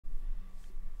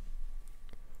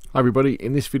Hi everybody,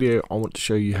 in this video I want to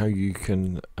show you how you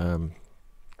can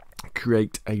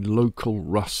create a local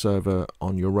Rust server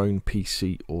on your own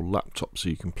PC or laptop so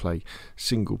you can play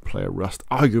single player Rust.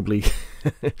 Arguably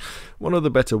one of the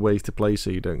better ways to play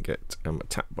so you don't get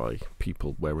attacked by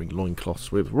people wearing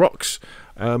loincloths with rocks.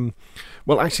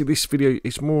 Well, actually this video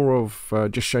is more of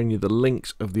just showing you the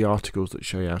links of the articles that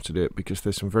show you how to do it, because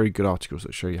there's some very good articles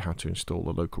that show you how to install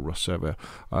a local Rust server.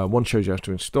 One shows you how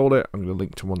to install it. I'm going to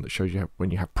link to one that shows you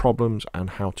when you have problems and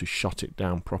how to shut it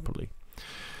down properly.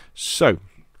 So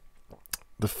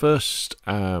the first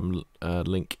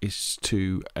link is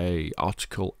to an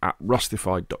article at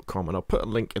rustified.com, and I'll put a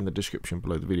link in the description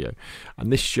below the video.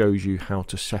 And this shows you how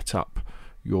to set up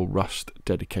your Rust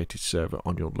dedicated server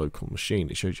on your local machine.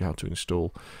 It shows you how to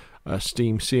install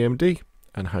Steam CMD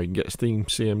and how you can get Steam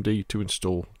CMD to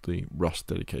install the Rust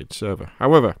dedicated server.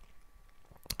 However,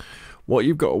 what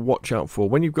you've got to watch out for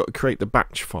when you've got to create the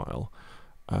batch file,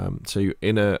 so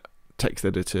in a text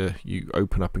editor you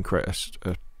open up and create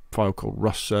a file called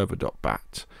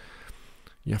rustserver.bat.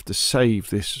 You have to save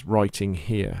this writing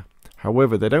here.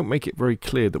 However, they don't make it very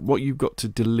clear that what you've got to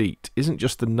delete isn't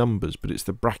just the numbers, but it's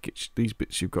the brackets. These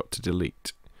bits you've got to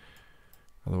delete,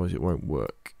 otherwise it won't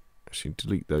work. So you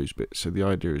delete those bits. So the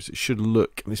idea is it should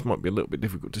look, and this might be a little bit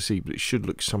difficult to see, but it should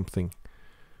look something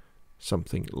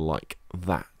like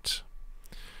that.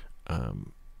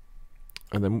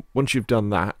 And then once you've done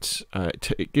that,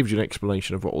 it gives you an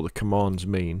explanation of what all the commands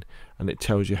mean, and it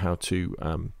tells you how to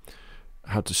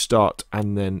start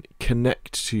and then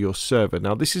connect to your server.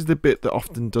 Now this is the bit that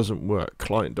often doesn't work.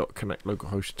 Client.connect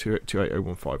localhost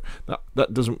 280.15. That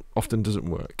often doesn't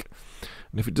work.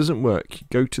 And if it doesn't work,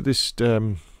 go to this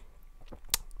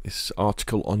this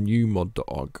article on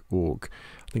umod.org.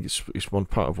 I think it's one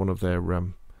part of one of their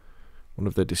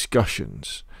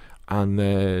discussions. And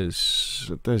there's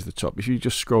the top. If you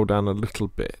just scroll down a little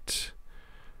bit,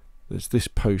 there's this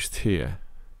post here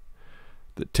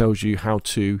that tells you how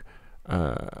to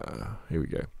here we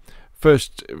go.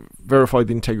 First, verify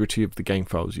the integrity of the game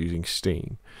files using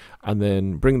Steam, and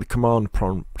then bring the command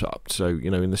prompt up. So, you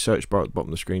know, in the search bar at the bottom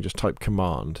of the screen, just type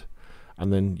command,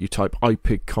 and then you type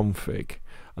ipigconfig,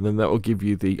 and then that will give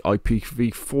you the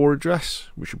IPv4 address,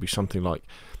 which will be something like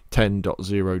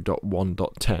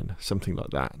 10.0.1.10, something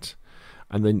like that.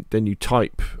 And then you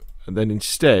type, and then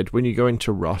instead when you go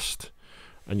into Rust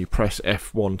and you press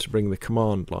F1 to bring the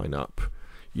command line up,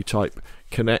 you type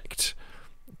connect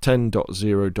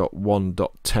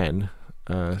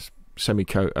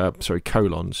 10.0.1.10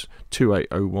 colons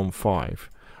 28015,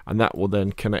 and that will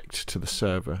then connect to the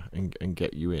server and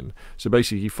get you in. So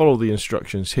basically you follow the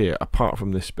instructions here apart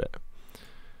from this bit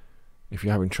if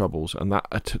you're having troubles, and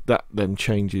that then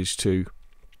changes to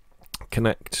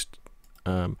connect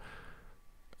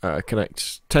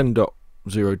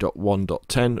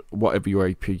 10.0.1.10, whatever your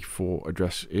AP4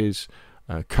 address is,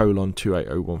 colon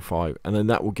 28015, and then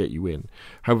that will get you in.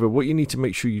 However, what you need to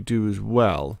make sure you do as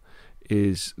well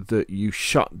is that you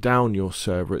shut down your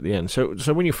server at the end. So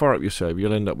when you fire up your server,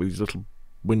 you'll end up with these little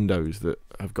windows that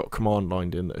have got command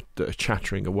lined in that are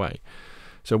chattering away.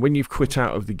 So when you've quit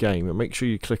out of the game, make sure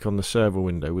you click on the server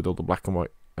window with all the black and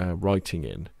white writing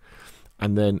in,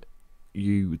 and then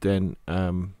you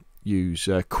use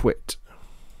quit.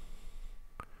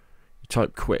 You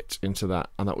type quit into that,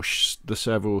 and that will the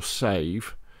server will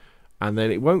save, and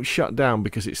then it won't shut down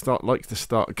because it likes to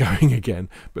start going again.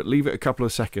 But leave it a couple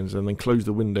of seconds, and then close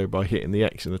the window by hitting the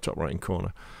X in the top right hand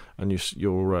corner, and your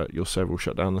server will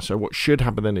shut down. So what should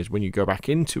happen then is when you go back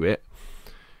into it,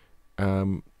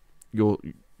 your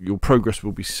progress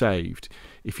will be saved.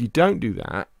 If you don't do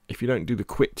that, if you don't do the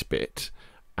quit bit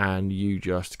and you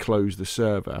just close the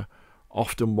server,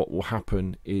 often what will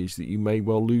happen is that you may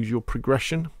well lose your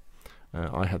progression.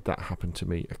 I had that happen to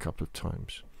me a couple of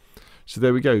times. So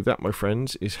there we go. That, my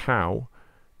friends, is how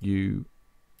you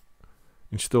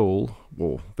install,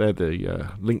 well, they're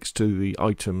the links to the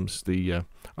items, the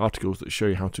articles that show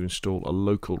you how to install a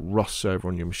local Rust server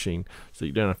on your machine, so that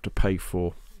you don't have to pay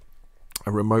for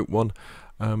a remote one,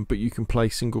 but you can play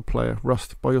single player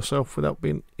Rust by yourself without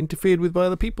being interfered with by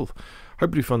other people.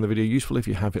 Hopefully you found the video useful. If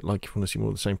you have it, like, if you want to see more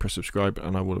of the same, press subscribe,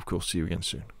 and I will of course see you again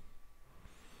soon.